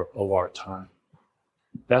hour of OR time.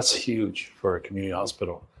 That's huge for a community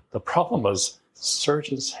hospital. The problem was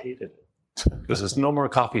surgeons hated it because there's no more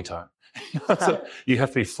coffee time. So you have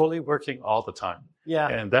to be fully working all the time. Yeah.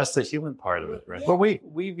 And that's the human part of it, right? Well,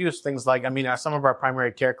 we've used things like, some of our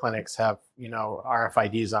primary care clinics have,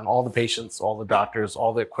 RFIDs on all the patients, all the doctors,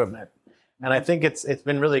 all the equipment. And I think it's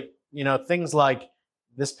been really, things like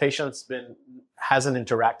this patient's hasn't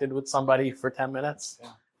interacted with somebody for 10 minutes,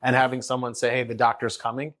 and having someone say, hey, the doctor's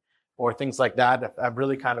coming, or things like that. I've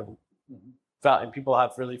really kind of felt, and people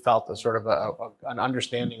have really felt a sort of an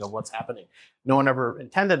understanding of what's happening. No one ever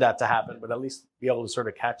intended that to happen, but at least be able to sort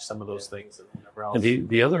of catch some of those things and whatever else. And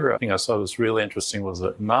the other thing I saw was really interesting was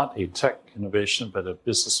that not a tech innovation, but a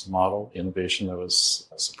business model innovation that was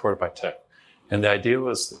supported by tech. And the idea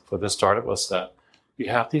was, for this startup, was that, you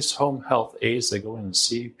have these home health aides that go in and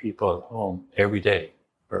see people at home every day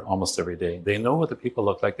or almost every day. They know what the people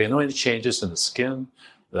look like. They know any changes in the skin,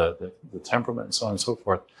 the temperament, and so on and so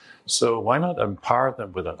forth. So why not empower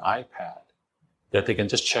them with an iPad that they can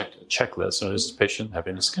just check a checklist? So does this patient have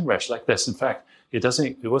any skin rash like this? In fact, it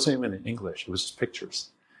wasn't even in English. It was just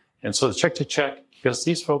pictures. And so the check, because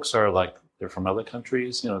these folks are they're from other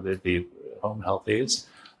countries, the home health aides,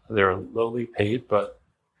 they're lowly paid, but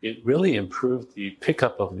it really improved the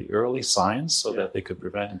pickup of the early signs so that they could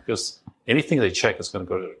prevent, because anything they check is going to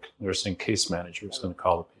go to the nursing case manager who's going to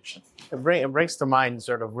call the patient. It brings to mind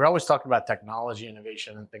we're always talking about technology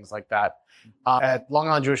innovation and things like that. At Long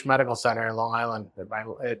Island Jewish Medical Center in Long Island,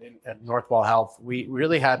 at Northwell Health, we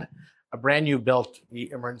really had a brand new built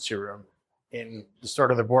emergency room in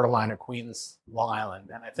the borderline of Queens, Long Island.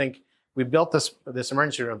 And I think we built this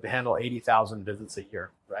emergency room to handle 80,000 visits a year,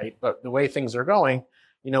 right? But the way things are going,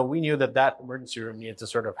 we knew that emergency room needed to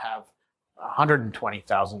sort of have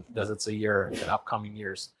 120,000 visits a year in upcoming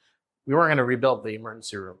years. We weren't going to rebuild the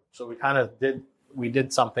emergency room. So we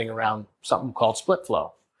did something around something called split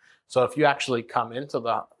flow. So if you actually come into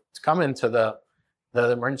the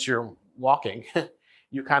emergency room walking,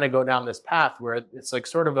 you kind of go down this path where it's like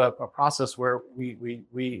sort of a process where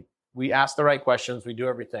we ask the right questions, we do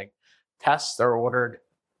everything. Tests are ordered,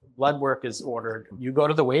 blood work is ordered. You go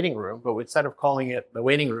to the waiting room, but instead of calling it the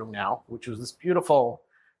waiting room now, which was this beautiful,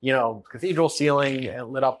 cathedral ceiling and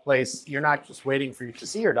lit up place, you're not just waiting for you to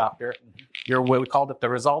see your doctor. We called it the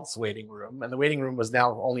results waiting room. And the waiting room was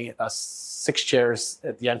now only 6 chairs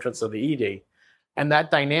at the entrance of the ED. And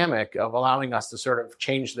that dynamic of allowing us to sort of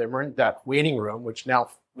change that waiting room, which now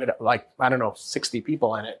with 60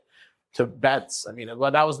 people in it, to beds. I mean,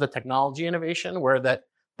 that was the technology innovation where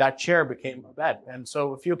that chair became a bed. And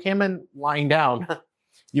so if you came in lying down,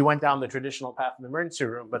 you went down the traditional path in the emergency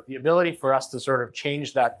room. But the ability for us to sort of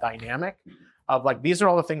change that dynamic of these are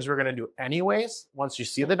all the things we're going to do anyways, once you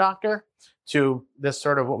see the doctor, to this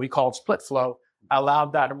sort of what we called split flow,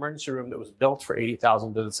 allowed that emergency room that was built for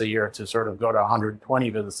 80,000 visits a year to sort of go to 120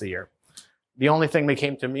 visits a year. The only thing that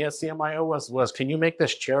came to me as CMIO was can you make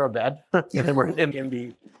this chair a bed in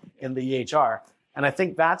the EHR? And I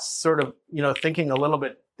think that's sort of, thinking a little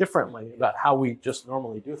bit differently about how we just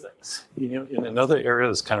normally do things. In another area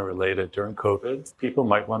that's kind of related, during COVID, people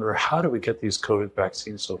might wonder, how do we get these COVID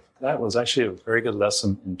vaccines? So that was actually a very good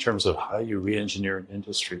lesson in terms of how you re-engineer an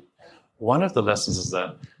industry. One of the lessons is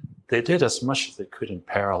that they did as much as they could in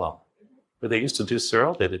parallel. Where they used to do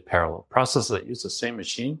serial, they did parallel. Processes that use the same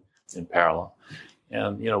machine in parallel.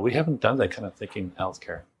 And, we haven't done that kind of thinking in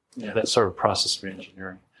healthcare, that sort of process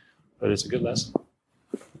re-engineering. But it's a good lesson.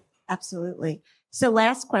 Absolutely. So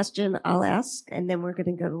last question I'll ask, and then we're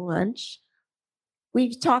going to go to lunch.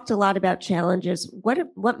 We've talked a lot about challenges.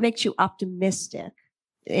 What makes you optimistic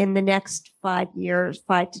in the next 5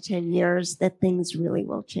 to 10 years, that things really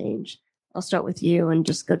will change? I'll start with you and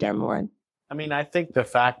just go down the line. I mean, I think the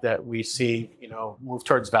fact that we see, move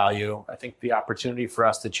towards value, I think the opportunity for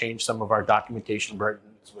us to change some of our documentation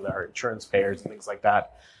burdens with our insurance payers and things like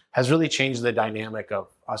that has really changed the dynamic of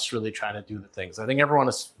us really trying to do the things. I think everyone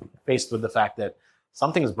is faced with the fact that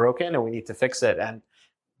something's broken and we need to fix it. And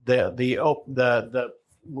the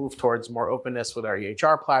move towards more openness with our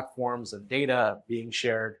EHR platforms and data being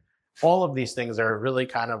shared, all of these things are really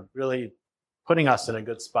really putting us in a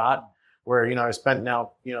good spot where, I spent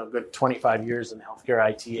now, a good 25 years in healthcare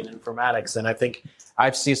IT and informatics. And I think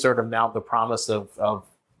I've seen sort of now the promise of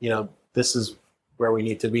this is where we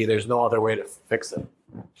need to be. There's no other way to fix it.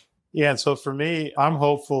 Yeah. And so for me, I'm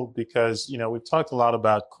hopeful because, we've talked a lot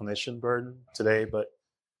about clinician burden today, but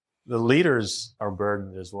the leaders are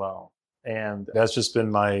burdened as well. And that's just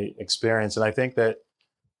been my experience. And I think that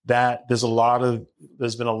there's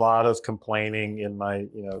been a lot of complaining in my,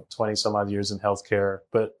 20 some odd years in healthcare.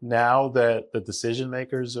 But now that the decision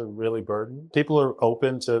makers are really burdened, people are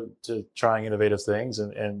open to trying innovative things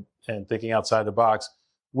and thinking outside the box,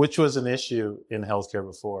 which was an issue in healthcare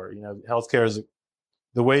before. Healthcare is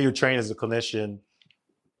the way you're trained as a clinician.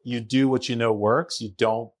 You do what works. You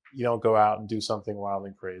don't go out and do something wild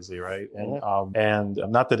and crazy, right? And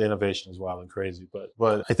not that innovation is wild and crazy,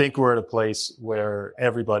 but I think we're at a place where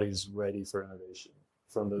everybody's ready for innovation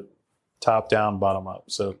from the top down, bottom up.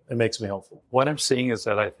 So it makes me hopeful. What I'm seeing is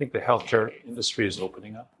that I think the healthcare industry is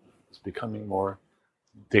opening up. It's becoming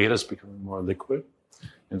data is becoming more liquid.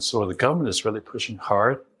 And so the government is really pushing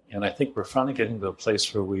hard. And I think we're finally getting to a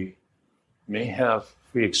place where we may have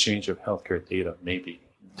free exchange of healthcare data, maybe.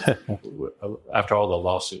 After all the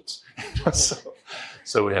lawsuits.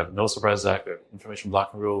 So we have No Surprises Act, we have Information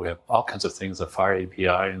Blocking Rule, we have all kinds of things, the FHIR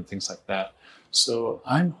API and things like that. So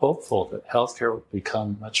I'm hopeful that healthcare will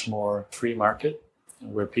become much more free market,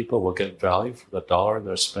 where people will get value for the dollar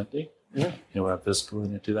they're spending. Yeah. We'll have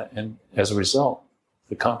visibility into that. And as a result,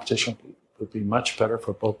 the competition would be much better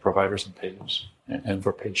for both providers and payers and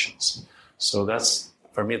for patients. So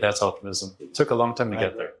for me, that's optimism. It took a long time to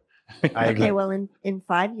get there. I agree. Okay, well, in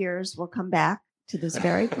 5 years, we'll come back to this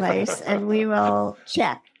very place and we will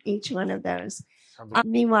check each one of those.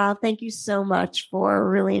 Meanwhile, thank you so much for a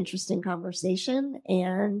really interesting conversation,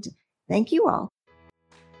 and thank you all.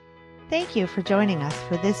 Thank you for joining us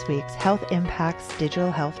for this week's Health Impacts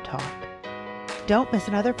Digital Health Talk. Don't miss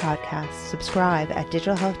another podcast. Subscribe at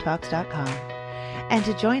digitalhealthtalks.com. And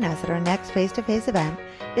to join us at our next face-to-face event,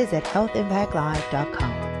 visit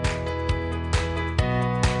healthimpactlive.com.